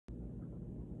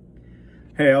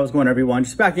Hey, how's it going, everyone?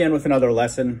 Just back in with another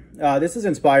lesson. This is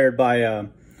inspired by a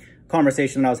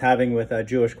conversation I was having with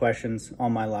Jewish questions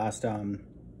on my last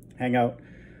hangout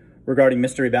regarding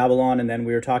Mystery Babylon, and then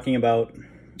we were talking about,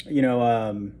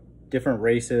 different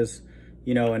races,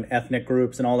 and ethnic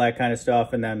groups and all that kind of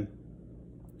stuff, and then,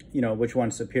 which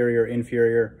one's superior,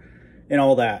 inferior, and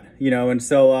all that, and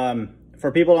so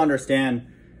for people to understand,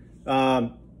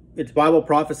 it's Bible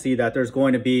prophecy that there's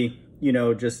going to be,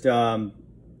 just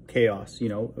chaos,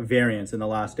 variance in the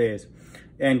last days,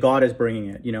 and God is bringing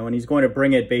it, and he's going to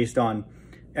bring it based on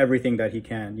everything that he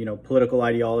can, political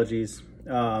ideologies,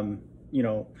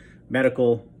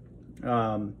 medical,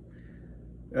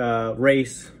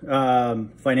 race,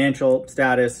 financial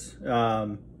status,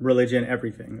 religion,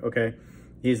 everything. Okay.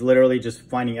 He's literally just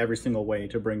finding every single way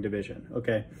to bring division.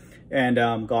 Okay. And,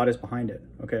 God is behind it.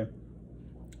 Okay.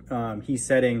 He's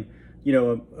setting,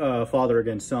 father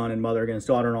against son and mother against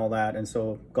daughter and all that. And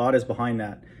so God is behind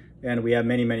that. And we have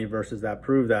many, many verses that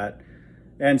prove that.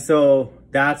 And so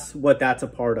that's what that's a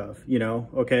part of,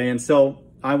 okay. And so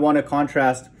I want to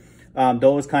contrast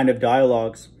those kind of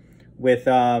dialogues with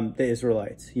the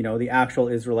Israelites, the actual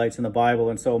Israelites in the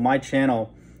Bible. And so my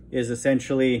channel is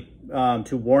essentially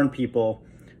to warn people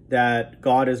that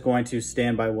God is going to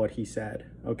stand by what he said,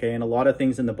 okay. And a lot of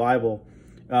things in the Bible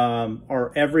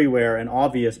are everywhere and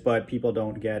obvious, but people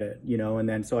don't get it, and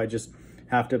then so I just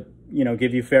have to,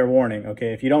 give you fair warning,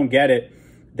 okay? If you don't get it,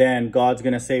 then God's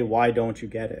going to say, why don't you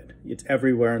get it? It's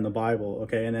everywhere in the Bible,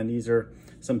 okay? And then these are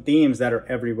some themes that are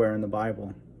everywhere in the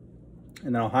Bible.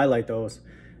 And then I'll highlight those.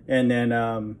 And then,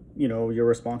 you're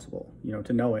responsible,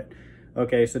 to know it.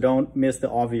 Okay, so don't miss the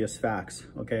obvious facts,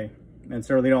 okay? And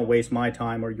certainly don't waste my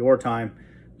time or your time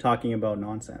talking about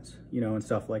nonsense, and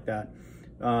stuff like that.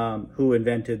 Who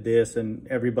invented this and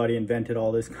everybody invented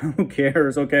all this. Who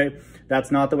cares? Okay. That's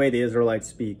not the way the Israelites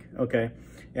speak. Okay.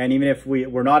 And even if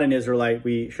we're not an Israelite,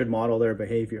 we should model their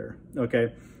behavior.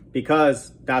 Okay.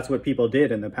 Because that's what people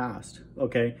did in the past.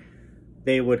 Okay.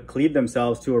 They would cleave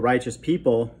themselves to a righteous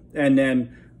people, and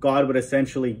then God would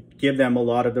essentially give them a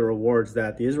lot of the rewards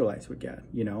that the Israelites would get,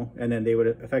 and then they would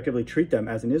effectively treat them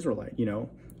as an Israelite,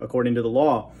 according to the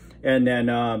law. And then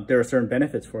there are certain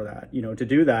benefits for that, to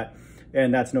do that.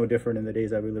 And that's no different in the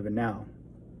days that we live in now.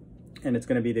 And it's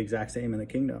going to be the exact same in the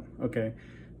kingdom, okay?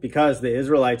 Because the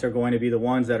Israelites are going to be the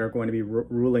ones that are going to be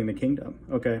ruling the kingdom,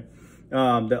 okay?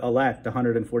 The elect, the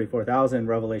 144,000,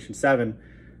 Revelation 7.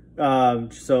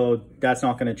 So that's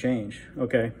not going to change,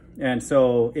 okay? And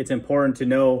so it's important to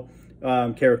know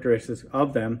characteristics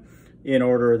of them in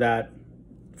order that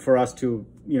for us to,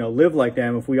 live like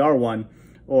them if we are one,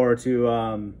 or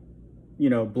to,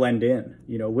 blend in,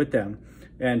 with them.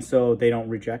 And so they don't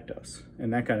reject us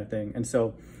and that kind of thing. And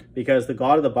so, because the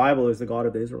God of the Bible is the God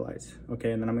of the Israelites,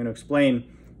 okay? And then I'm going to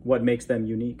explain what makes them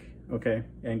unique, okay?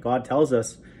 And God tells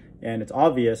us, and it's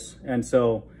obvious. And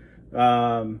so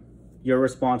you're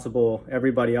responsible,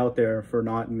 everybody out there, for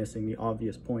not missing the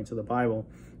obvious points of the Bible.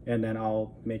 And then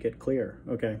I'll make it clear,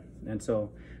 okay? And so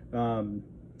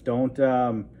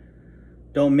don't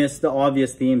miss the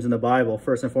obvious themes in the Bible.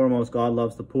 First and foremost, God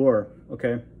loves the poor,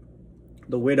 okay?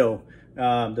 The widow,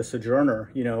 the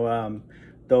sojourner,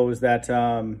 those that,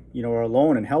 are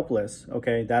alone and helpless.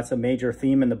 Okay. That's a major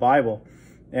theme in the Bible.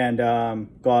 And,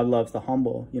 God loves the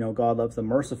humble, God loves the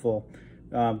merciful.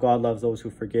 God loves those who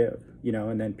forgive,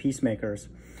 and then peacemakers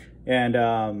and,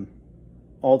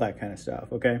 all that kind of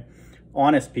stuff. Okay.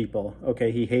 Honest people.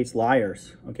 Okay. He hates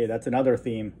liars. Okay. That's another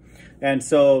theme. And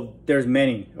so there's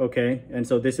many. Okay. And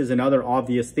so this is another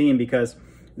obvious theme, because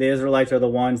the Israelites are the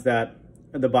ones that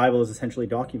the Bible is essentially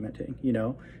documenting,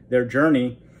 their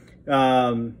journey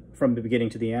from the beginning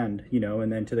to the end,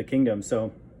 and then to the kingdom.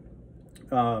 So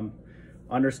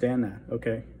understand that,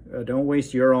 okay? Don't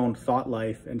waste your own thought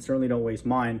life, and certainly don't waste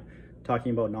mine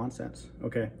talking about nonsense,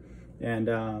 okay? And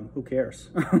who cares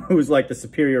who's like the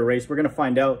superior race? We're going to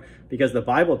find out, because the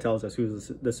Bible tells us who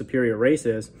the superior race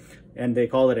is, and they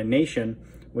call it a nation,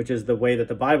 which is the way that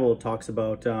the Bible talks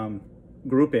about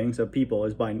groupings of people,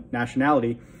 is by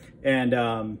nationality.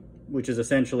 And which is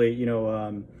essentially,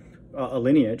 a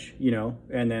lineage,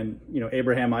 and then,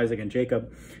 Abraham, Isaac, and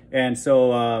Jacob. And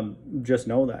so just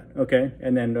know that, okay?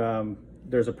 And then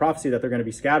there's a prophecy that they're going to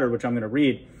be scattered, which I'm going to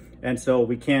read. And so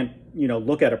we can't,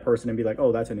 look at a person and be like,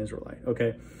 oh, that's an Israelite,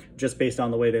 okay? Just based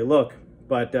on the way they look.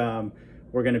 But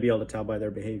we're going to be able to tell by their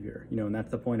behavior, and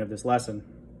that's the point of this lesson.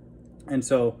 And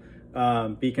so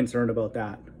be concerned about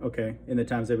that, okay, in the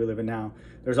times that we live in now.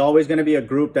 There's always going to be a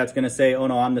group that's going to say, oh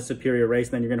no, I'm the superior race.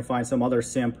 And then you're going to find some other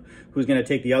simp who's going to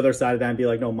take the other side of that and be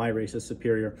like, no, my race is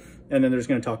superior. And then they're just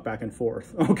going to talk back and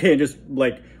forth, okay, and just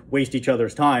like waste each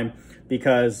other's time,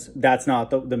 because that's not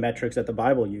the metrics that the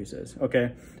Bible uses,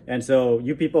 okay? And so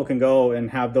you people can go and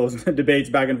have those debates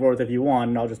back and forth if you want,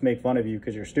 and I'll just make fun of you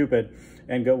because you're stupid,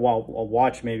 and go, well, I'll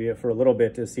watch maybe for a little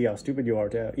bit to see how stupid you are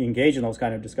to engage in those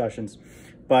kind of discussions.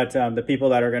 But the people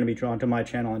that are going to be drawn to my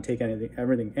channel and take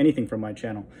anything from my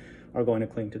channel are going to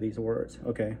cling to these words,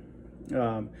 okay?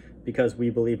 Because we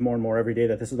believe more and more every day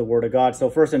that this is the word of God. So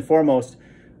first and foremost,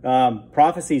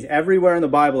 prophecies everywhere in the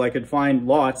Bible, I could find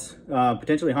lots,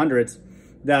 potentially hundreds,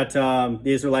 that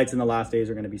the Israelites in the last days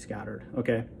are going to be scattered,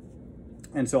 okay?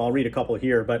 And so I'll read a couple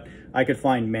here, but I could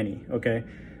find many, okay?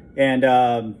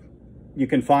 And you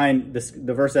can find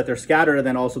the verse that they're scattered, and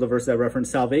then also the verse that reference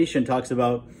salvation talks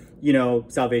about, you know,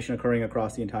 salvation occurring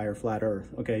across the entire flat earth,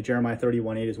 okay? Jeremiah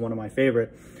 31:8 is one of my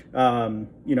favorite.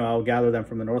 You know, I'll gather them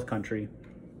from the north country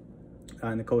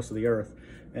and the coast of the earth.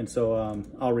 And so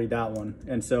I'll read that one.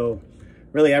 And so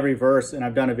really every verse, and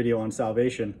I've done a video on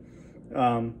salvation,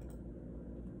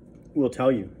 will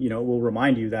tell you, you know, will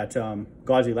remind you that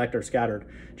God's elect are scattered.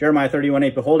 Jeremiah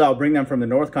 31:8, behold, I'll bring them from the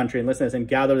north country, and listen to this, and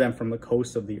gather them from the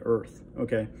coasts of the earth,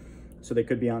 okay? So they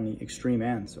could be on the extreme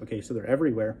ends, okay? So they're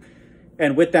everywhere.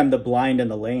 And with them the blind and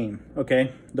the lame,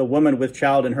 okay? The woman with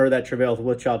child and her that travaileth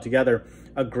with child together,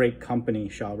 a great company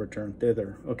shall return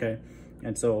thither, okay?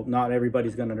 And so not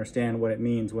everybody's going to understand what it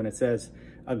means when it says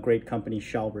a great company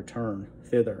shall return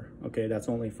thither, okay? That's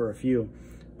only for a few.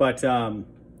 But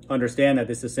understand that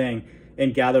this is saying,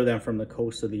 and gather them from the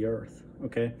coasts of the earth,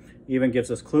 okay? Even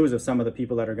gives us clues of some of the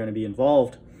people that are going to be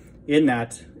involved in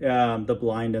that, the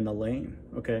blind and the lame,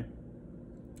 okay?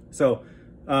 So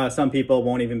some people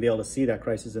won't even be able to see that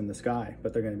Christ is in the sky,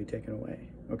 but they're going to be taken away,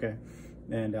 okay?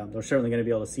 And they're certainly going to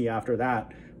be able to see after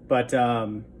that. But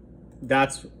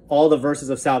that's all the verses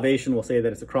of salvation will say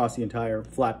that it's across the entire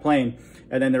flat plain.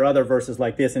 And then there are other verses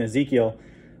like this in Ezekiel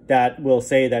that will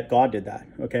say that God did that,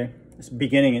 okay? It's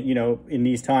beginning, you know, in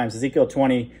these times. Ezekiel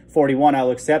 20:41,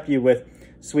 I'll accept you with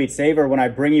sweet savor when I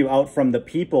bring you out from the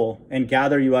people and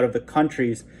gather you out of the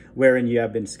countries wherein you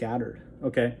have been scattered,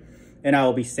 okay? And I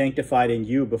will be sanctified in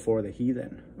you before the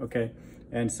heathen, okay?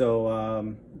 And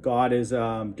so God is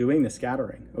doing the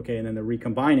scattering, okay? And then the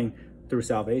recombining through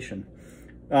salvation.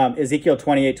 Ezekiel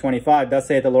 28:25, thus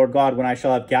saith the Lord God, when I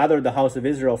shall have gathered the house of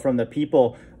Israel from the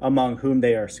people among whom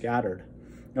they are scattered,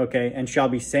 okay, and shall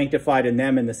be sanctified in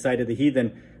them in the sight of the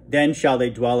heathen, then shall they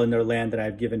dwell in their land that I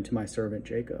have given to my servant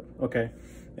Jacob, okay?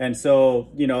 And so,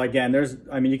 you know, again, there's a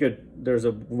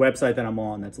website that I'm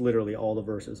on that's literally all the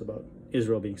verses about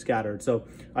Israel being scattered. So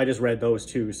I just read those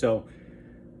two. So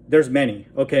there's many,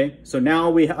 okay? So now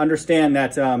we understand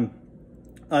that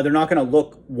they're not going to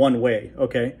look one way,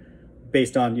 okay?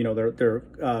 Based on, you know, their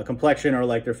complexion or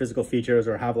like their physical features,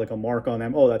 or have like a mark on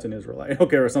them. Oh, that's an Israelite,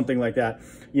 okay, or something like that.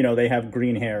 You know, they have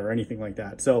green hair or anything like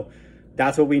that. So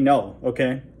that's what we know,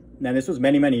 okay? And this was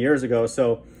many, many years ago.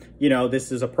 So, you know,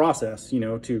 this is a process, you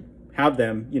know, to have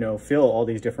them, you know, fill all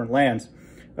these different lands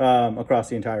across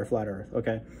the entire flat earth,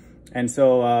 okay? And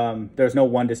so there's no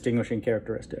one distinguishing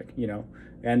characteristic, you know.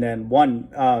 And then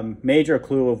one major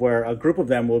clue of where a group of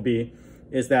them will be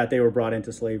is that they were brought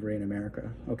into slavery in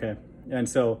America, okay? And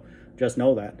so just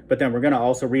know that. But then we're going to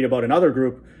also read about another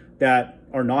group that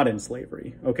are not in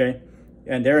slavery, okay?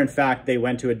 And they're, in fact, they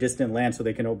went to a distant land so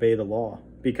they can obey the law,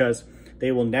 because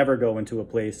they will never go into a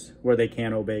place where they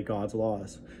can't obey God's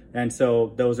laws. And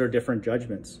so those are different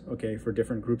judgments, okay, for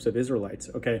different groups of Israelites,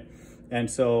 okay? And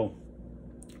so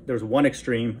there's one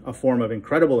extreme, a form of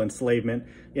incredible enslavement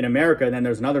in America, and then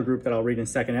there's another group that I'll read in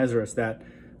 2nd Esdras that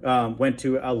went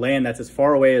to a land that's as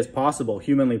far away as possible,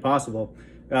 humanly possible,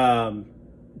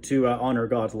 to honor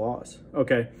God's laws,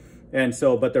 okay? And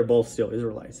so, but they're both still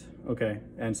Israelites, okay?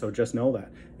 And so just know that.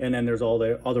 And then there's all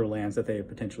the other lands that they have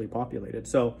potentially populated.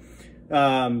 So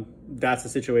that's the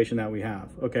situation that we have,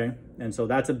 okay? And so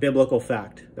that's a biblical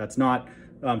fact. That's not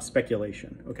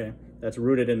speculation, okay? That's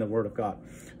rooted in the Word of God.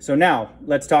 So now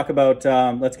let's talk about,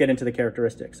 let's get into the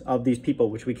characteristics of these people,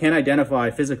 which we can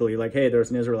identify physically, like, hey,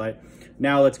 there's an Israelite.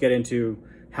 Now let's get into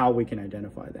how we can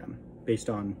identify them based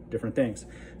on different things.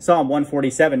 Psalm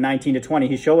 147:19-20,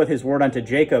 he showeth his word unto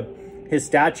Jacob, his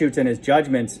statutes and his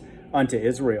judgments unto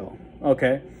Israel,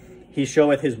 okay? He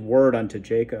showeth his word unto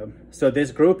Jacob. So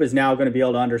this group is now going to be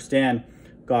able to understand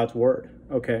God's word,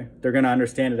 okay? They're going to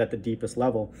understand it at the deepest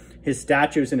level. His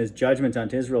statutes and his judgments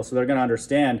unto Israel. So they're going to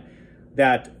understand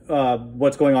that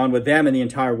what's going on with them and the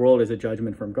entire world is a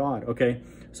judgment from God, okay?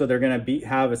 So they're going to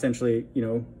have essentially,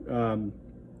 you know,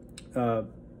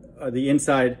 the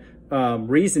inside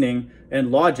reasoning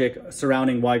and logic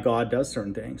surrounding why God does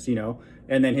certain things, you know,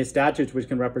 and then his statutes, which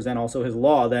can represent also his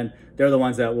law, then they're the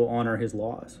ones that will honor his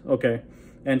laws, okay?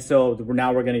 And so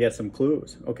now we're going to get some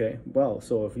clues. Okay, well,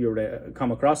 so if you were to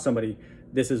come across somebody,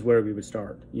 this is where we would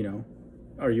start. You know,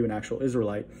 are you an actual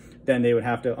Israelite? Then they would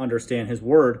have to understand his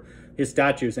word, his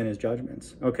statutes, and his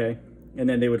judgments. Okay, and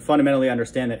then they would fundamentally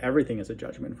understand that everything is a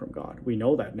judgment from God. We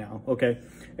know that now. Okay,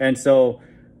 and so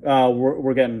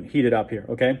we're getting heated up here.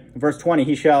 Okay, verse 20,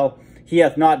 he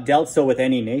hath not dealt so with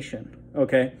any nation.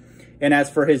 Okay, and as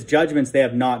for his judgments, they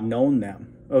have not known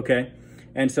them. Okay.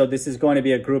 And so this is going to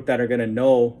be a group that are going to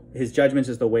know his judgments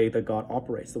is the way that God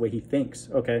operates, the way he thinks,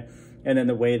 okay? And then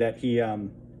the way that he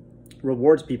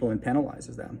rewards people and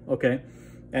penalizes them, okay?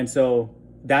 And so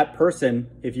that person,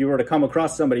 if you were to come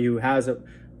across somebody who has a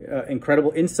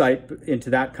incredible insight into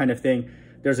that kind of thing,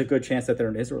 there's a good chance that they're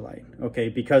an Israelite, okay?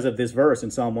 Because of this verse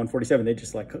in Psalm 147, they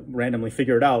just like randomly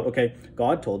figure it out, okay?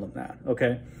 God told them that,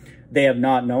 okay? They have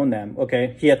not known them,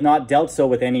 okay? He hath not dealt so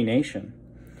with any nation.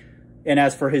 And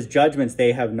as for his judgments,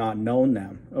 they have not known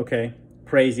them. Okay.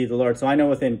 Praise ye the Lord. So I know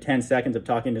within 10 seconds of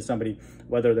talking to somebody,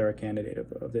 whether they're a candidate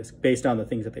of this, based on the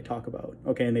things that they talk about.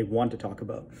 Okay. And they want to talk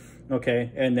about.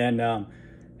 Okay. And then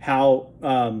how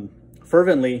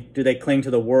fervently do they cling to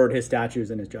the word, his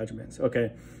statutes, and his judgments.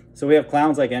 Okay. So we have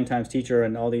clowns like End Times Teacher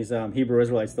and all these Hebrew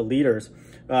Israelites, the leaders.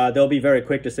 They'll be very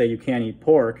quick to say you can't eat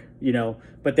pork, you know,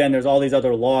 but then there's all these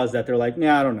other laws that they're like,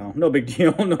 nah, I don't know, no big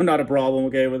deal, no, not a problem,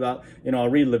 okay, without, you know, I'll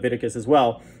read Leviticus as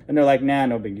well, and they're like, nah,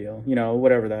 no big deal, you know,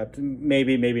 whatever that,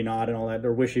 maybe not, and all that,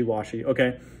 they're wishy-washy,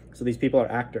 okay, so these people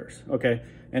are actors, okay,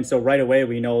 and so right away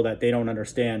we know that they don't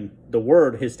understand the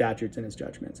word, his statutes, and his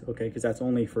judgments, okay, because that's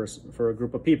only for a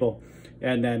group of people,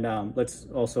 and then let's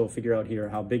also figure out here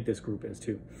how big this group is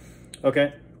too,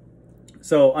 okay.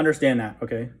 So understand that,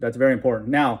 okay? That's very important.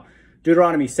 Now,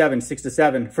 Deuteronomy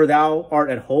 7:6-7, for thou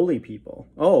art a holy people.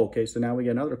 Oh, okay, so now we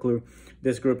get another clue.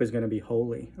 This group is going to be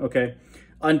holy, okay?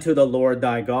 Unto the Lord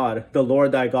thy God. The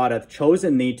Lord thy God hath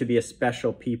chosen thee to be a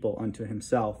special people unto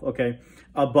himself, okay?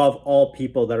 Above all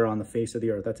people that are on the face of the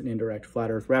earth. That's an indirect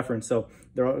flat earth reference. So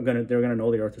they're gonna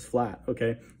know the earth is flat,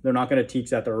 okay? They're not going to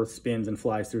teach that the earth spins and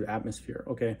flies through the atmosphere,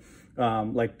 okay?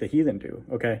 Like the heathen do,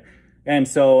 okay? And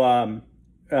so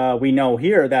we know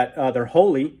here that they're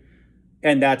holy,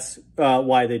 and that's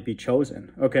why they'd be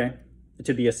chosen, okay,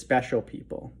 to be a special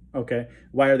people, okay?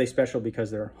 Why are they special?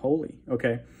 Because they're holy,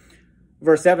 okay?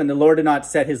 Verse 7, the Lord did not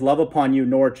set his love upon you,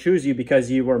 nor choose you, because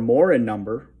ye were more in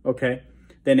number, okay,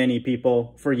 than any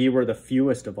people, for ye were the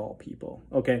fewest of all people,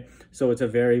 okay? So it's a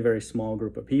very, very small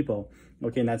group of people,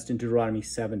 okay? And that's in Deuteronomy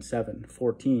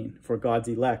 7:14, for God's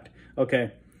elect,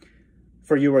 okay?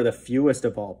 For you are the fewest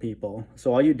of all people.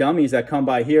 So all you dummies that come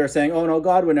by here saying, oh no,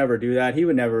 God would never do that. He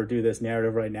would never do this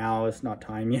narrative right now. It's not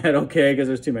time yet, okay, because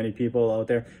there's too many people out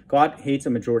there. God hates a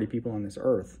majority of people on this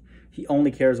earth. He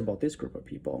only cares about this group of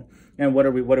people. And what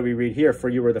do we read here? For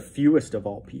you are the fewest of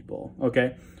all people,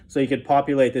 okay? So you could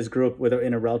populate this group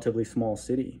in a relatively small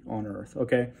city on earth,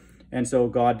 okay? And so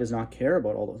God does not care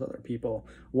about all those other people.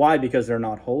 Why? Because they're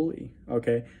not holy,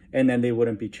 okay? And then they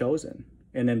wouldn't be chosen.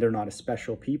 And then they're not a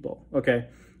special people, okay?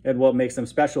 And what makes them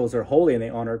special is they're holy and they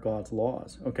honor God's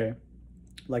laws, okay?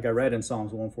 Like I read in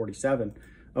Psalms 147,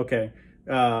 okay?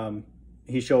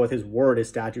 He showeth his word, his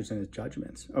statutes, and his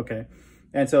judgments, okay?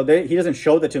 And so he doesn't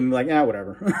show that to me like,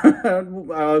 whatever.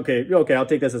 okay, I'll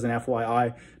take this as an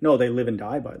FYI. No, they live and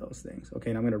die by those things, okay?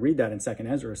 And I'm going to read that in 2nd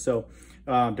Esdras. So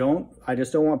I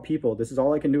just don't want people, this is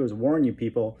all I can do is warn you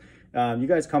people. You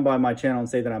guys come by my channel and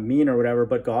say that I'm mean or whatever,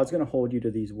 but God's going to hold you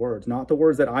to these words, not the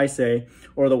words that I say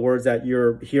or the words that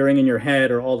you're hearing in your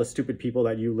head or all the stupid people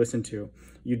that you listen to.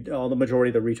 All the majority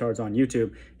of the retards on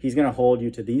YouTube, he's going to hold you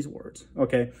to these words,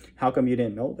 okay? How come you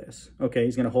didn't know this? Okay,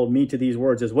 he's going to hold me to these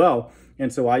words as well,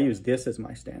 and so I use this as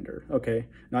my standard, okay?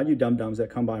 Not you dum-dums that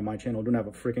come by my channel don't have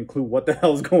a freaking clue what the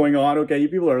hell's going on, okay? You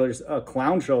people are just a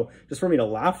clown show just for me to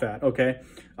laugh at, okay?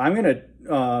 I'm going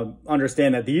to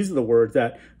understand that these are the words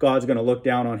that God's going to look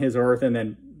down on his earth and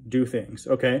then do things,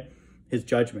 okay? His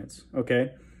judgments,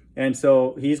 okay? And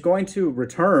so he's going to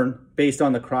return based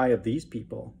on the cry of these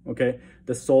people, okay?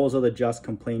 The souls of the just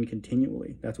complain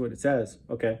continually. That's what it says,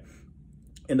 okay?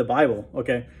 In the Bible,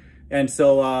 okay? And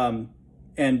so,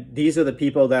 and these are the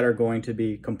people that are going to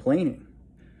be complaining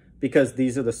because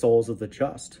these are the souls of the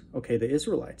just, okay? The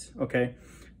Israelites, okay?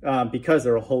 Because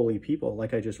they're a holy people,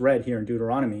 like I just read here in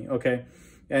Deuteronomy, okay?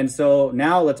 And so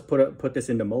now let's put this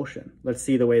into motion. Let's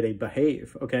see the way they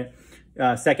behave, okay?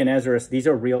 2nd Esdras, these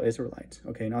are real Israelites,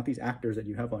 okay? Not these actors that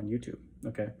you have on YouTube,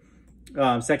 okay?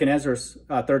 2nd Esdras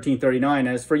 13:39,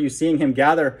 as for you seeing him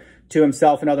gather to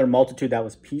himself another multitude that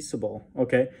was peaceable,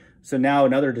 okay? So now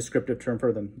another descriptive term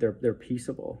for them, they're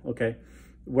peaceable, okay?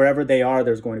 wherever they are,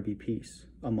 there's going to be peace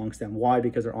amongst them. Why?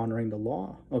 Because they're honoring the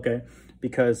law, okay?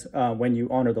 Because when you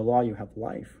honor the law, you have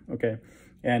life, okay?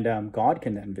 And God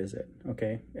can then visit,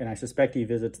 okay? And I suspect he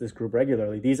visits this group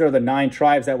regularly. These are the 9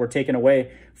 tribes that were taken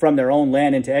away from their own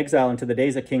land into exile into the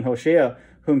days of King Hoshea,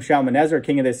 whom Shalmaneser,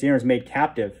 king of the Assyrians, made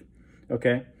captive,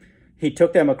 okay? He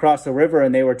took them across the river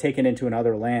and they were taken into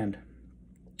another land.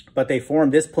 But they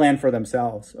formed this plan for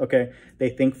themselves, okay? They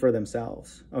think for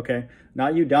themselves, okay?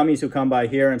 Not you dummies who come by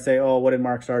here and say, oh, what did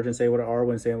Mark Sargent say? What did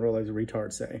Arwin say? What did all these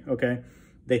retards say, okay?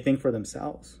 They think for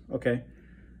themselves, okay?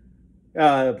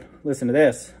 Listen to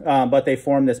this. But they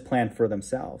formed this plan for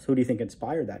themselves. Who do you think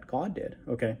inspired that? God did,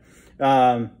 okay?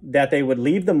 That they would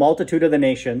leave the multitude of the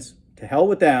nations, to hell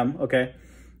with them, okay?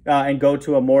 And go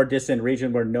to a more distant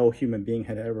region where no human being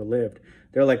had ever lived.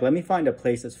 They're like, let me find a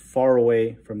place as far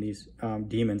away from these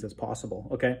demons as possible,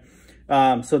 okay?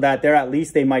 So that there at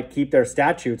least they might keep their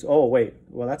statutes. Oh, wait.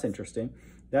 Well, that's interesting.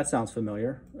 That sounds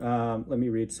familiar. Let me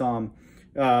read Psalm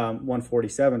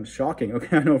 147. Shocking.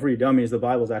 Okay, I know for you dummies, the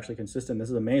Bible is actually consistent. This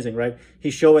is amazing, right? He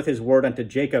showeth his word unto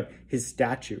Jacob, his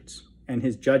statutes, and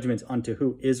his judgments unto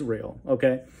who? Israel,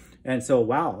 okay? And so,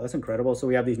 wow, that's incredible. So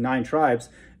we have these 9 tribes,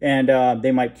 and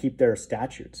they might keep their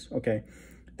statutes, okay,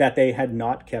 that they had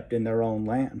not kept in their own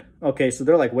land. Okay, so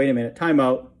they're like, wait a minute, time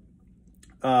out.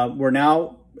 We're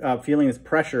now feeling this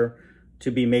pressure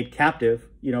to be made captive,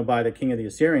 you know, by the king of the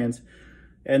Assyrians.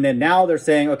 And then now they're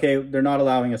saying, okay, they're not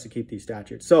allowing us to keep these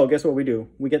statutes. So guess what we do?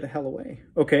 We get the hell away.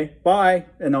 Okay, bye,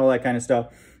 and all that kind of stuff.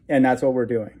 And that's what we're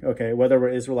doing, okay? Whether we're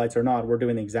Israelites or not, we're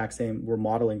doing the exact same. We're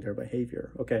modeling their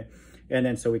behavior, okay? And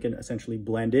then so we can essentially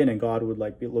blend in, and God would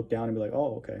like look down and be like,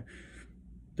 oh, okay,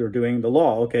 they're doing the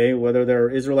law, okay? Whether they're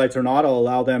Israelites or not, I'll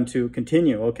allow them to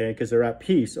continue, okay? Because they're at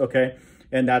peace, okay?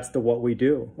 And that's what we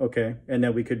do, okay? And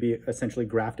then we could be essentially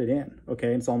grafted in,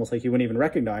 okay? It's almost like you wouldn't even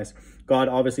recognize. God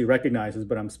obviously recognizes,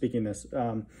 but I'm speaking this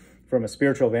from a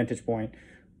spiritual vantage point,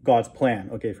 God's plan,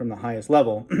 okay, from the highest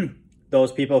level.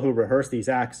 Those people who rehearse these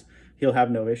acts, he'll have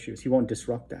no issues. He won't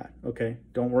disrupt that, okay?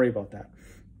 Don't worry about that.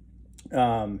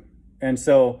 And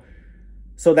so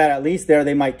that at least there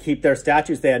they might keep their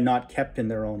statutes they had not kept in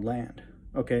their own land,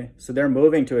 okay? So they're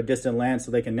moving to a distant land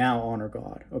so they can now honor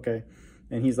God, okay?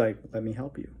 And he's like, let me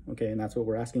help you, okay? And that's what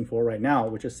we're asking for right now,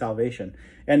 which is salvation.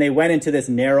 And they went into this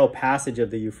narrow passage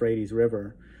of the Euphrates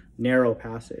River, narrow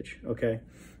passage, okay?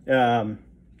 And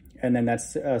then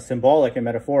that's symbolic and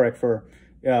metaphoric for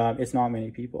it's not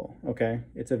many people, okay?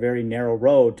 It's a very narrow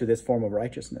road to this form of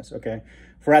righteousness, okay?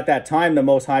 For at that time, the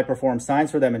Most High performed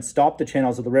signs for them and stopped the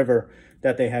channels of the river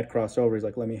that they had crossed over. He's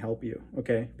like, let me help you,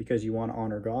 okay? Because you want to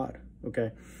honor God,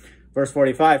 okay? Verse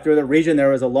 45, through the region, there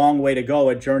was a long way to go,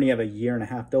 a journey of 1.5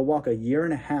 years. They'll walk 1.5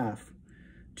 years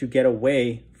to get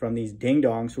away from these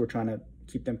ding-dongs who are trying to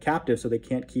keep them captive so they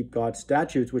can't keep God's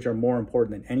statutes, which are more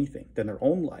important than anything, than their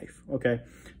own life, okay?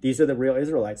 These are the real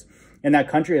Israelites. And that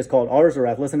country is called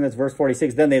Arzareth. Listen to this, verse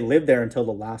 46. Then they lived there until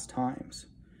the last times.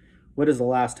 What does the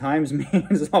last times mean?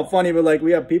 It's all funny, but like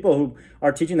we have people who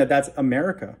are teaching that that's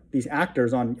America. These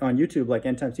actors on YouTube, like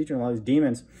End Times Teacher and all these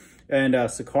demons, and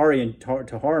Sakari and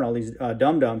Tahar and all these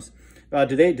dum-dums.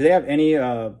 Do they have any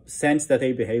sense that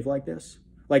they behave like this?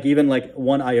 Like even like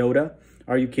 1 iota?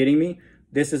 Are you kidding me?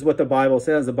 This is what the Bible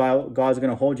says. The Bible, God's going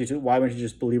to hold you to. Why wouldn't you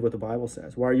just believe what the Bible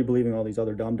says? Why are you believing all these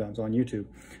other dum-dums on YouTube?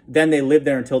 Then they lived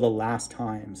there until the last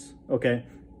times, okay?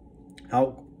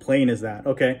 How plain is that,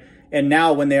 okay? And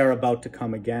now when they are about to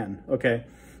come again, okay?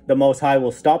 The Most High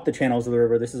will stop the channels of the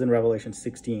river. This is in Revelation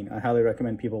 16. I highly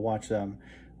recommend people watch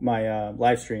my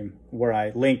live stream where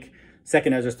I link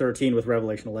 2nd Esdras 13 with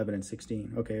Revelation 11 and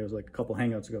 16. Okay, it was like a couple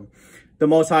hangouts ago. The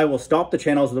Most High will stop the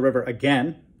channels of the river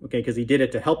again, okay, because he did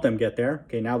it to help them get there.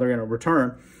 Okay, now they're going to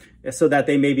return so that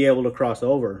they may be able to cross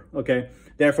over, okay?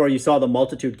 Therefore, you saw the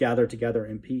multitude gather together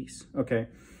in peace, okay?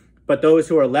 But those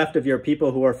who are left of your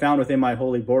people who are found within my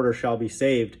holy border shall be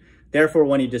saved. Therefore,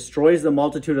 when he destroys the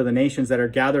multitude of the nations that are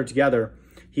gathered together,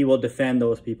 he will defend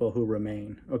those people who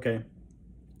remain, okay?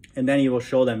 And then he will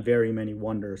show them very many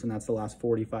wonders. And that's the last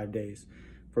 45 days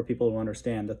for people to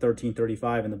understand the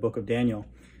 1335 in the book of Daniel.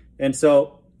 And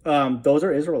so those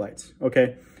are Israelites,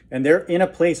 okay? And they're in a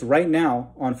place right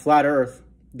now on flat earth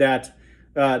that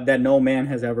no man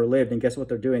has ever lived. And guess what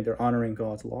they're doing? They're honoring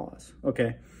God's laws,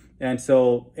 okay? And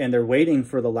they're waiting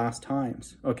for the last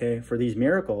times, okay, for these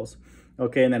miracles,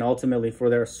 okay? And then ultimately for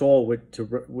their soul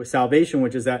with salvation,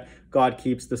 which is that God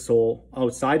keeps the soul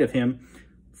outside of him,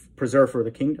 preserved for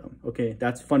the kingdom, okay?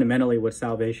 That's fundamentally what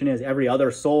salvation is. Every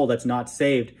other soul that's not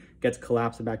saved gets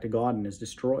collapsed back to God and is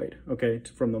destroyed, okay,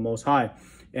 from the Most High,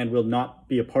 and will not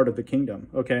be a part of the kingdom,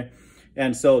 okay?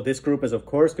 And so this group is, of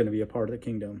course, going to be a part of the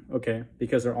kingdom, okay,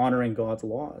 because they're honoring God's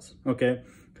laws, okay,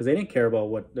 because they didn't care about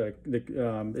what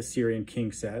the Assyrian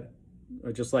king said.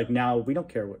 Just like now, we don't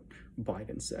care what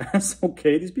Biden says,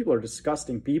 okay? These people are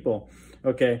disgusting people,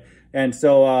 okay? And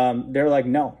so they're like,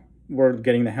 no, we're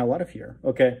getting the hell out of here,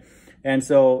 okay? And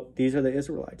so these are the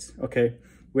Israelites, okay?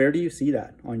 Where do you see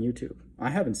that on YouTube? I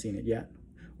haven't seen it yet.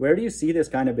 Where do you see this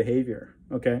kind of behavior,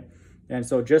 okay? And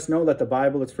so just know that the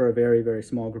Bible is for a very, very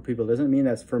small group of people. It doesn't mean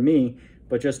that's for me,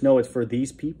 but just know it's for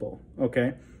these people,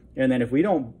 okay? And then if we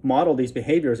don't model these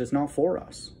behaviors, it's not for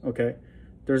us, okay?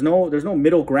 There's no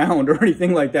middle ground or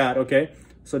anything like that, okay?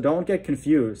 So don't get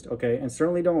confused, okay? And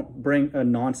certainly don't bring a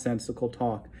nonsensical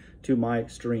talk to my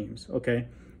streams, okay?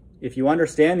 If you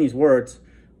understand these words,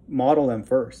 model them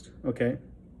first, okay?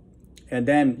 And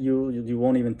then you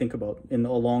won't even think about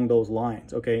along those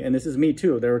lines, okay? And this is me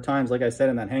too. There were times, like I said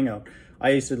in that hangout,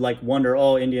 I used to like wonder,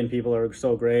 oh, Indian people are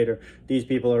so great, or these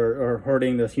people are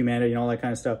hurting the humanity and all that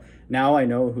kind of stuff. Now I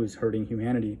know who's hurting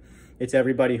humanity. It's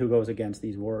everybody who goes against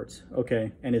these words,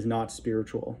 okay, and is not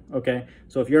spiritual, okay?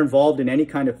 So if you're involved in any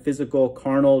kind of physical,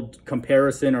 carnal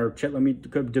comparison or let me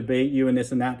debate you and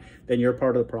this and that, then you're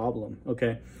part of the problem,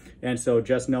 okay? And so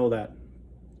just know that.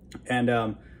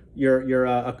 And you're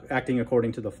acting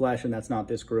according to the flesh, and that's not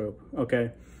this group,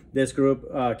 okay? This group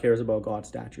cares about God's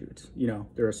statutes. You know,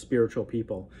 they're a spiritual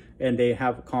people, and they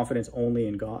have confidence only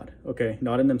in God, okay?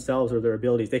 Not in themselves or their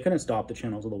abilities. They couldn't stop the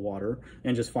channels of the water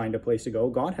and just find a place to go.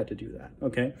 God had to do that,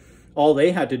 okay? All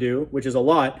they had to do, which is a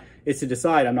lot, is to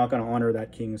decide, I'm not going to honor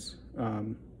that king's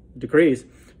decrees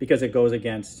because it goes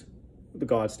against the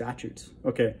God statutes,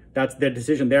 okay? That's the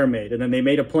decision they're made. And then they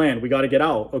made a plan. We got to get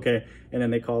out, okay? And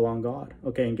then they call on God,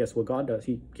 okay? And guess what God does?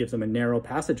 He gives them a narrow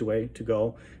passageway to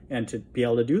go and to be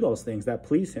able to do those things that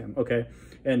please him, okay?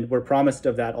 And we're promised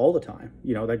of that all the time,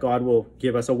 you know, that God will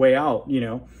give us a way out, you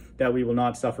know, that we will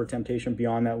not suffer temptation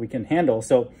beyond that we can handle.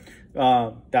 So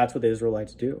that's what the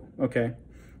Israelites do, okay?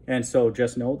 And so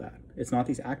just know that. It's not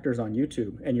these actors on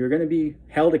YouTube, and you're going to be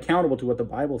held accountable to what the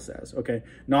Bible says, okay?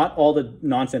 Not all the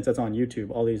nonsense that's on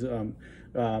YouTube, all these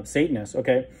Satanists,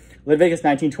 okay? Leviticus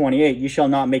 19:28, you shall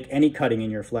not make any cutting in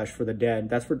your flesh for the dead.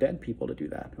 That's for dead people to do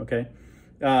that, okay?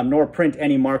 Nor print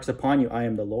any marks upon you. I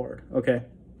am the Lord, okay?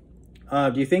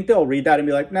 Do you think they'll read that and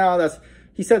be like, no,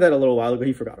 he said that a little while ago.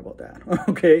 He forgot about that,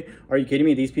 okay? Are you kidding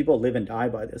me? These people live and die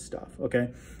by this stuff,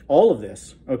 okay? All of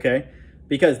this, okay?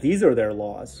 Because these are their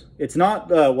laws. It's not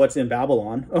what's in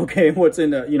Babylon, okay? What's in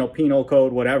the, you know, penal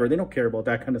code, whatever. They don't care about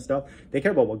that kind of stuff. They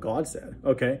care about what God said,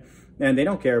 okay? And they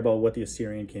don't care about what the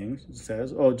Assyrian king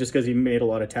says. Oh, just because he made a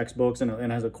lot of textbooks and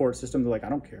has a court system, they're like, I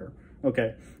don't care,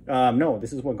 okay? No,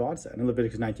 this is what God said in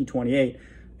Leviticus 19:28.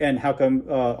 And how come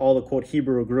all the, quote,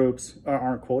 Hebrew groups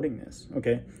aren't quoting this,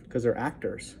 okay? Because they're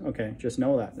actors, okay? Just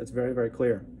know that. That's very, very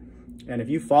clear. And if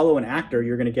you follow an actor,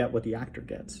 you're going to get what the actor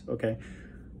gets, okay?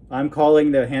 I'm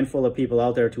calling the handful of people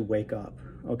out there to wake up,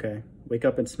 okay? Wake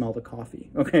up and smell the coffee,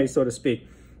 okay, so to speak.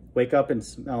 Wake up and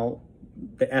smell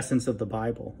the essence of the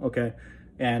Bible, okay?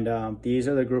 And these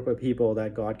are the group of people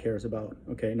that God cares about,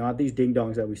 okay? Not these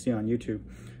ding-dongs that we see on YouTube.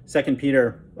 1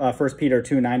 Peter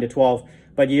 2:9-12,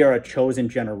 but ye are a chosen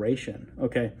generation,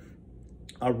 okay?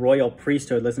 A royal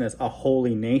priesthood, listen to this, a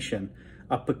holy nation,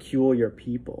 a peculiar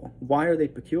people. Why are they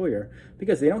peculiar?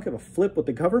 Because they don't give a flip what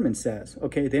the government says,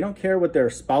 okay? They don't care what their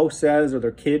spouse says or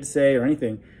their kids say or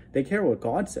anything. They care what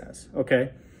God says,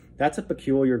 okay? That's a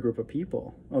peculiar group of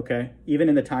people, okay? Even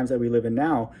in the times that we live in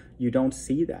now, you don't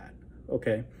see that,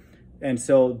 okay? And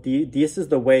so this is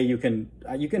the way you can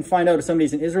find out if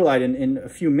somebody's an Israelite in a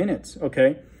few minutes,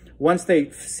 okay? Once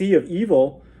they see of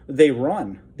evil, they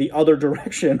run the other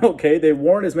direction, okay? They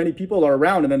warn as many people are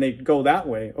around, and then they go that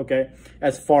way, okay?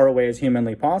 As far away as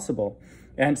humanly possible.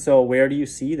 And so where do you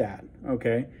see that,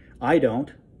 okay? I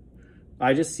don't.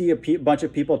 I just see a bunch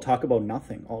of people talk about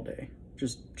nothing all day.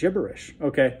 Just gibberish,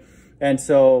 okay? And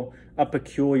so a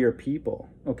peculiar people,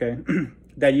 okay?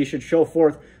 That you should show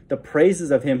forth the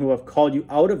praises of him who have called you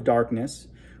out of darkness.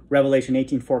 Revelation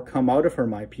 18:4, come out of her,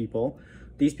 my people.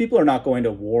 These people are not going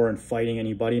to war and fighting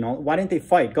anybody. And all. Why didn't they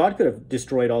fight? God could have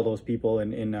destroyed all those people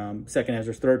in 2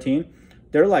 Esdras 13.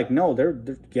 They're like, no, they're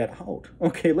get out.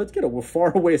 Okay, let's get as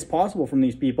far away as possible from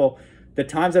these people. The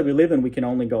times that we live in, we can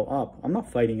only go up. I'm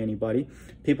not fighting anybody.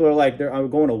 People are like, I'm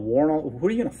going to war. And all. Who are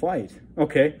you going to fight?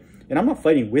 Okay, and I'm not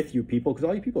fighting with you people because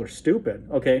all you people are stupid.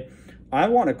 Okay, I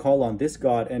want to call on this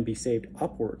God and be saved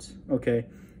upwards. Okay,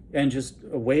 and just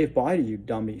wave bye to you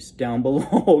dummies down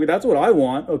below. That's what I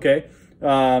want. Okay.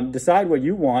 Decide what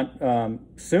you want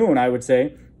soon, I would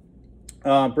say.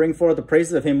 Bring forth the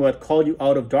praises of him who hath called you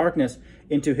out of darkness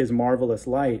into his marvelous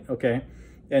light, okay?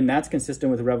 And that's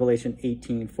consistent with Revelation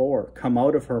 18:4. Come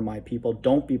out of her, my people.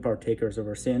 Don't be partakers of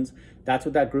her sins. That's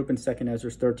what that group in 2nd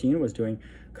Esdras 13 was doing.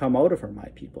 Come out of her, my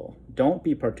people. Don't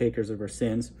be partakers of her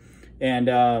sins,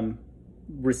 and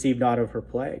receive not of her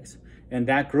plagues. And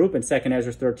that group in 2nd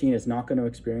Esdras 13 is not going to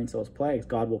experience those plagues.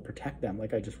 God will protect them,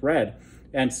 like I just read.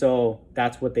 And so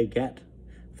that's what they get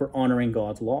for honoring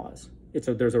God's laws.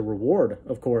 There's a reward,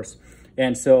 of course.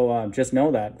 And so just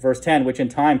know that. Verse 10, which in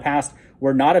time past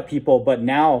were not a people, but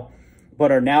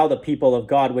are now the people of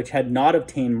God, which had not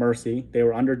obtained mercy. They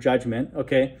were under judgment,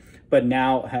 okay? But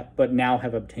now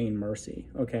have obtained mercy,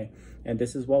 okay? And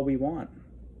this is what we want.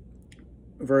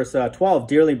 Verse 12,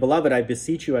 dearly beloved, I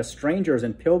beseech you as strangers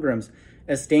and pilgrims,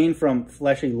 abstain from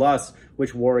fleshly lusts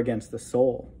which war against the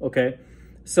soul, okay?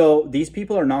 So these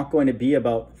people are not going to be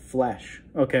about flesh,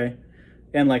 okay?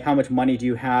 And like how much money do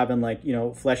you have, and like, you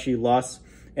know, fleshy lusts,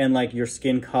 and like your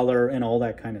skin color and all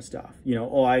that kind of stuff. You know,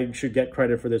 oh, I should get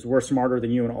credit for this. We're smarter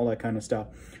than you and all that kind of stuff.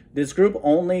 This group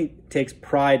only takes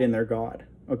pride in their God,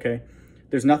 okay?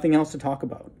 There's nothing else to talk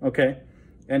about, okay?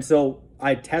 And so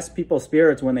I test people's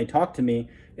spirits when they talk to me,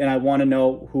 and I want to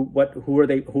know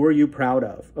who are you proud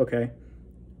of, okay?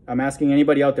 I'm asking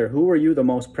anybody out there, who are you the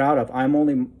most proud of? I'm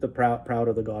only proud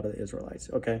of the God of the Israelites,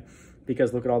 okay?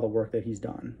 Because look at all the work that he's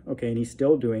done, okay? And he's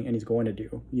still doing, and he's going to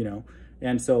do, you know?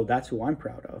 And so that's who I'm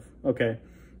proud of, okay?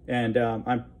 And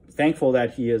I'm thankful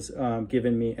that he has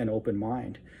given me an open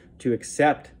mind to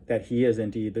accept that he is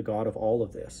indeed the God of all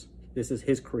of this. This is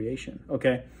his creation,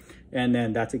 okay? And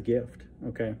then that's a gift,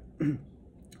 okay?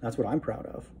 That's what I'm proud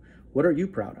of. What are you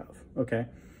proud of, okay?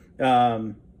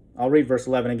 I'll read verse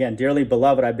 11 again. Dearly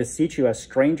beloved, I beseech you as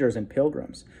strangers and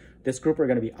pilgrims. This group are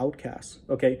going to be outcasts,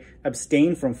 okay?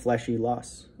 Abstain from fleshy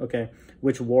lusts, okay?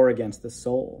 Which war against the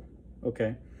soul,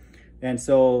 okay? And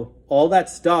so all that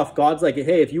stuff, God's like,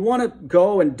 hey, if you want to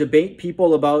go and debate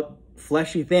people about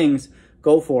fleshy things,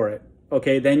 go for it,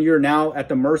 okay? Then you're now at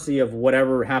the mercy of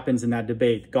whatever happens in that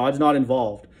debate. God's not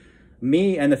involved.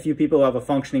 Me and the few people who have a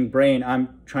functioning brain,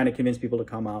 I'm trying to convince people to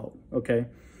come out, okay?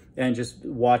 And just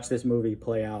watch this movie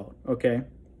play out, okay?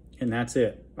 And that's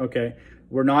it, okay?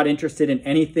 We're not interested in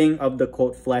anything of the,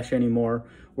 quote, flesh anymore.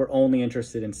 We're only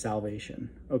interested in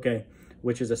salvation, okay?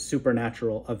 Which is a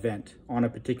supernatural event on a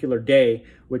particular day,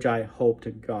 which I hope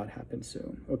to God happens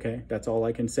soon, okay? That's all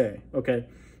I can say, okay?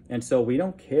 And so we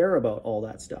don't care about all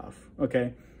that stuff,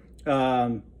 okay?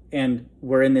 And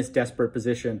we're in this desperate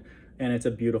position, and it's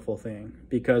a beautiful thing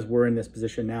because we're in this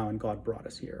position now and God brought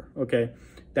us here, okay?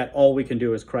 That all we can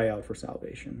do is cry out for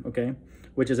salvation, okay?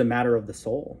 Which is a matter of the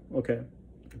soul, okay?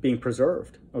 Being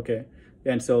preserved, okay?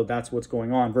 And so that's what's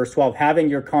going on. Verse 12, having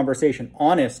your conversation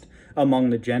honest among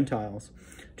the Gentiles.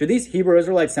 Do these Hebrew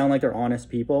Israelites sound like they're honest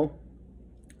people?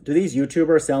 Do these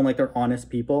YouTubers sound like they're honest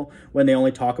people when they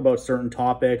only talk about certain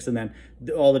topics and then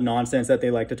all the nonsense that they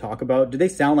like to talk about? Do they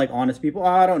sound like honest people? Oh,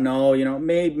 I don't know. You know,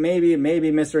 maybe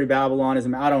Mystery Babylon is,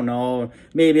 I don't know.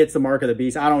 Maybe it's the mark of the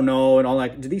beast. I don't know. And all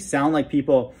that. Do these sound like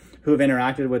people who have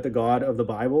interacted with the God of the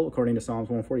Bible, according to Psalms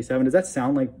 147? Does that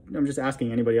sound like, I'm just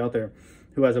asking anybody out there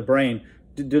who has a brain,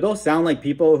 do those sound like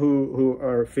people who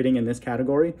are fitting in this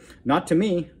category? Not to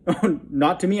me.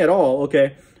 Not to me at all,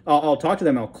 okay? I'll talk to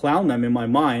them, I'll clown them in my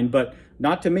mind, but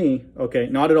not to me, okay?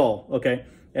 Not at all, okay?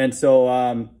 And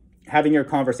so having your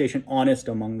conversation honest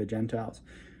among the Gentiles.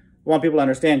 I want people to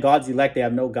understand God's elect, they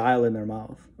have no guile in their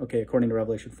mouth, okay, according to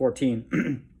Revelation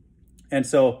 14. And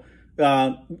so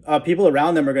people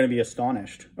around them are going to be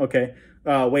astonished, okay?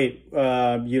 Wait,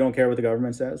 you don't care what the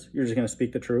government says? You're just going to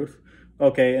speak the truth?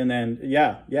 Okay, and then,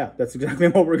 yeah, that's exactly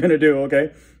what we're going to do,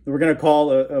 okay? We're going to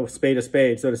call a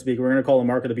spade, so to speak. We're going to call the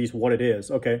mark of the beast what it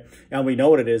is, okay? And we know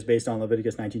what it is based on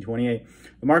Leviticus 19:28.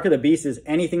 The mark of the beast is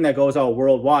anything that goes out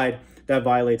worldwide that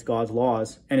violates God's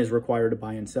laws and is required to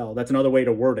buy and sell. That's another way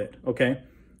to word it, okay?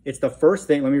 It's the first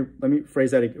thing, let me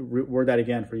word that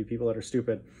again for you people that are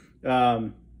stupid.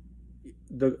 The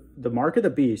mark of the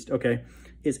beast, okay,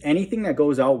 is anything that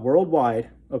goes out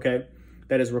worldwide, okay,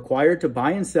 that is required to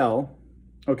buy and sell,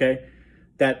 okay,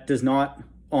 that does not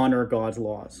honor God's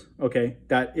laws, okay?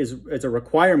 That is, it's a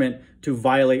requirement to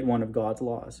violate one of God's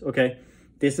laws, okay?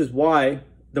 This is why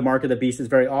the mark of the beast is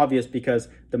very obvious, because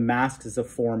the mask is a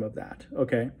form of that,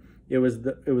 okay? It was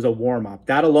a warm-up.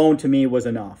 That alone to me was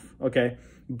enough, okay?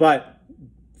 But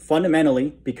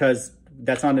fundamentally, because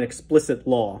that's not an explicit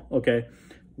law, okay?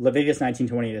 Leviticus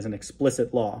 19:28 is an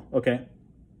explicit law, okay?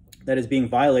 That is being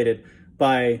violated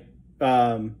by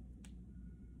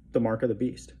the mark of the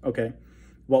beast, okay?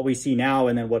 what we see now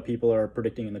and then what people are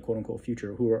predicting in the quote unquote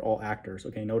future, who are all actors.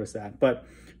 Okay, notice that. But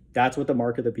that's what the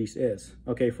mark of the beast is.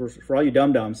 Okay, for all you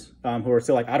dum-dums who are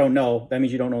still like, I don't know, that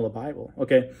means you don't know the Bible.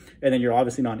 Okay, and then you're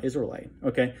obviously not an Israelite.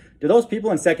 Okay, do those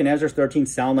people in 2nd Esdras 13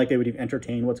 sound like they would even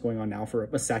entertain what's going on now for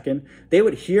a second? They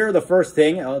would hear the first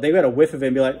thing, they got a whiff of it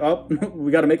and be like, oh,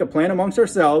 we got to make a plan amongst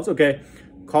ourselves. Okay,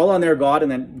 call on their God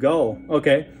and then go.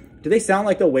 Okay, do they sound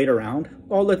like they'll wait around?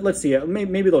 Oh, let's see it.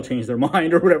 Maybe they'll change their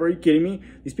mind or whatever. Are you kidding me?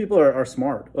 These people are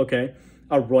smart. Okay,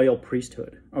 a royal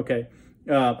priesthood. Okay.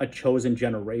 A chosen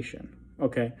generation.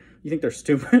 Okay, you think they're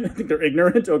stupid? I think they're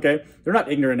ignorant. Okay, they're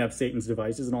not ignorant of Satan's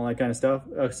devices and all that kind of stuff.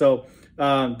 So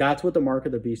that's what the mark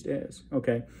of the beast is.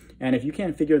 Okay, and if you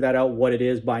can't figure that out what it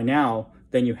is by now,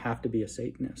 then you have to be a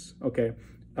Satanist. Okay,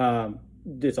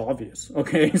 it's obvious.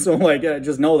 Okay, so like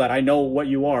just know that. I know what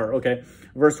you are. Okay,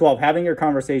 verse 12, having your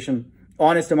conversation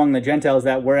honest among the Gentiles,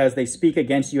 that whereas they speak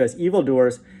against you as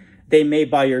evildoers, they may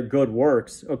by your good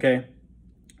works, okay,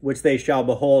 which they shall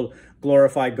behold,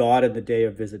 glorify God in the day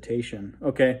of visitation.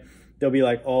 Okay, they'll be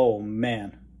like, oh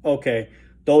man, okay,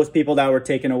 those people that were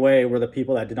taken away were the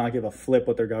people that did not give a flip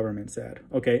what their government said.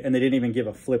 Okay, and they didn't even give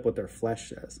a flip what their flesh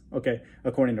says. Okay,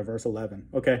 according to verse 11.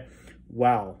 Okay,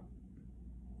 wow,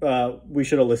 we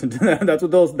should have listened to that. That's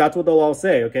what they'll all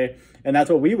say. Okay, and that's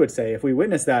what we would say if we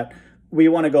witnessed that. We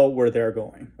want to go where they're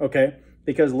going. Okay,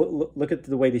 because look at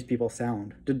the way these people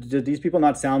sound. Did these people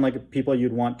not sound like people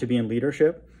you'd want to be in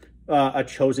leadership? A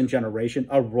chosen generation,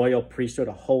 a royal priesthood,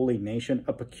 a holy nation,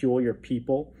 a peculiar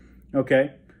people.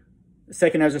 Okay,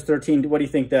 2nd Esdras 13, what do you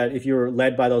think that if you're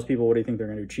led by those people, what do you think they're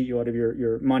going to do? Cheat you out of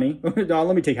your money? No,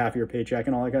 let me take half of your paycheck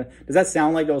and all that kind of. Does that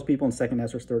sound like those people in 2nd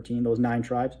Esdras 13, those 9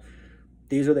 tribes?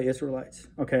 These are the Israelites.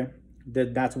 Okay,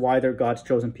 that's why they're God's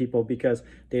chosen people, because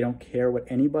they don't care what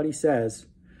anybody says.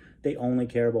 They only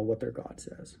care about what their God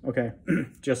says. Okay,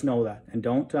 just know that, and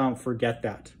don't forget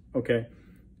that. Okay.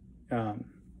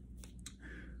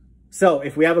 So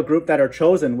if we have a group that are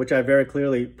chosen, which I've very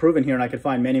clearly proven here, and I could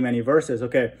find many, many verses.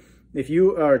 Okay, if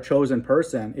you are a chosen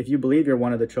person, if you believe you're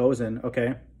one of the chosen,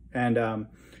 okay, and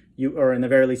you, or in the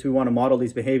very least, we want to model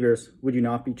these behaviors, would you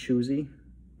not be choosy?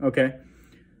 Okay,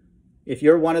 if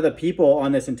you're one of the people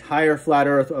on this entire flat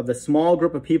earth of the small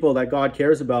group of people that God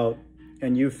cares about,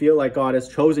 and you feel like God has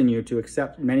chosen you to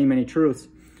accept many, many truths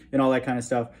and all that kind of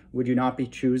stuff, would you not be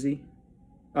choosy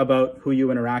about who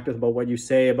you interact with, about what you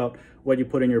say, about what you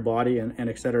put in your body, and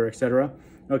et cetera, et cetera?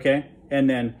 Okay, and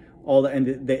then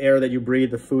the air that you breathe,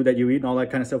 the food that you eat, and all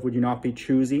that kind of stuff, would you not be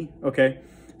choosy? Okay,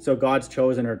 so God's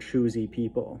chosen are choosy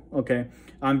people. Okay,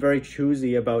 I'm very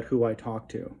choosy about who I talk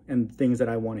to and things that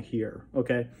I want to hear.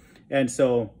 Okay, and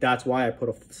so that's why I put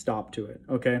a stop to it.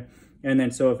 Okay, and then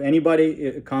so if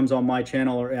anybody comes on my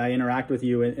channel or I interact with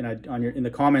you in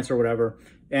the comments or whatever,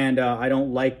 and I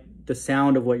don't like the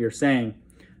sound of what you're saying,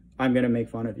 I'm going to make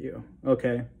fun of you.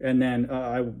 Okay, and then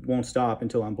I won't stop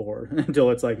until I'm bored, until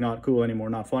it's like not cool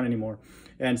anymore, not fun anymore.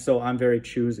 And so I'm very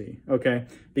choosy. Okay,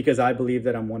 because I believe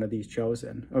that I'm one of these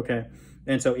chosen. Okay,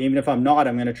 and so even if I'm not,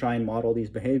 I'm going to try and model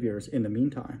these behaviors in the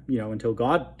meantime, you know, until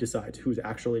God decides who's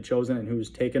actually chosen and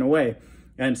who's taken away.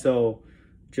 And so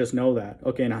just know that.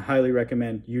 Okay, and I highly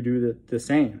recommend you do the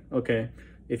same. Okay,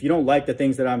 if you don't like the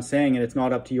things that I'm saying and it's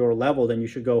not up to your level, then you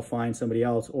should go find somebody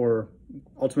else, or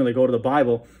ultimately go to the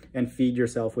Bible and feed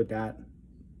yourself with that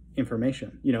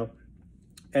information, you know,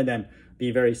 and then be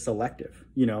very selective,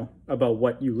 you know, about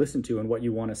what you listen to and what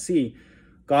you want to see.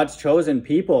 God's chosen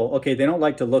people, okay, they don't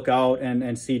like to look out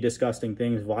and see disgusting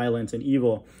things, violence and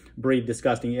evil, breathe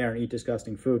disgusting air and eat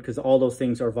disgusting food, because all those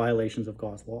things are violations of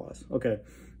God's laws. Okay,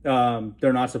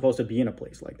 they're not supposed to be in a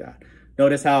place like that.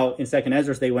 Notice how in 2nd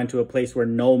Esdras they went to a place where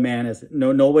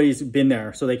nobody's been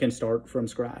there, so they can start from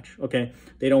scratch. Okay,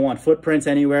 they don't want footprints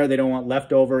anywhere. They don't want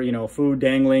leftover, you know, food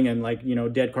dangling and like, you know,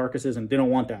 dead carcasses, and they don't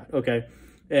want that. Okay,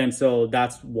 and so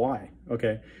that's why.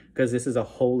 Okay, because this is a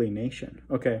holy nation.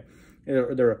 Okay,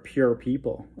 they're a pure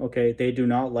people. Okay, they do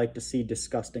not like to see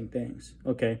disgusting things.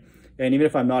 Okay, and even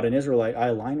if I'm not an Israelite, I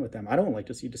align with them. I don't like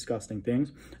to see disgusting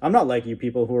things. I'm not like you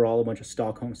people who are all a bunch of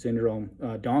Stockholm Syndrome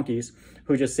donkeys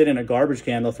who just sit in a garbage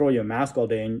can. They'll throw you a mask all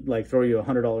day and like throw you a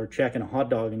 $100 check and a hot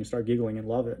dog and you start giggling and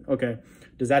love it. Okay,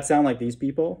 does that sound like these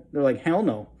people? They're like, hell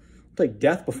no. I'll take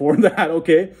death before that.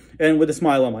 Okay, and with a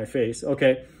smile on my face.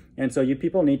 Okay, and so you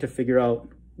people need to figure out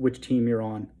which team you're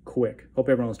on quick. Hope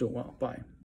everyone's doing well. Bye.